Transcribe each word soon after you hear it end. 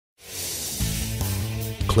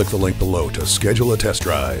click the link below to schedule a test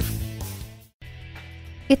drive.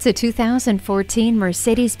 It's a 2014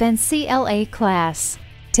 Mercedes-Benz CLA class.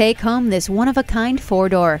 Take home this one-of-a-kind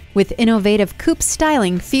four-door with innovative coupe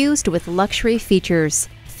styling fused with luxury features.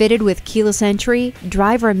 Fitted with keyless entry,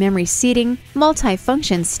 driver memory seating,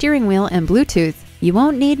 multi-function steering wheel, and Bluetooth, you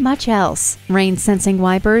won't need much else. Rain-sensing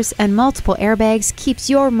wipers and multiple airbags keeps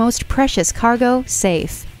your most precious cargo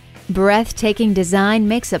safe. Breathtaking design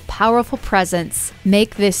makes a powerful presence.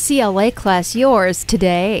 Make this CLA class yours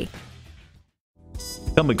today.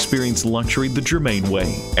 Come experience luxury the Germain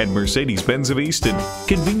way at Mercedes-Benz of Easton,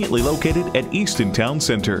 conveniently located at Easton Town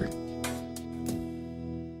Center.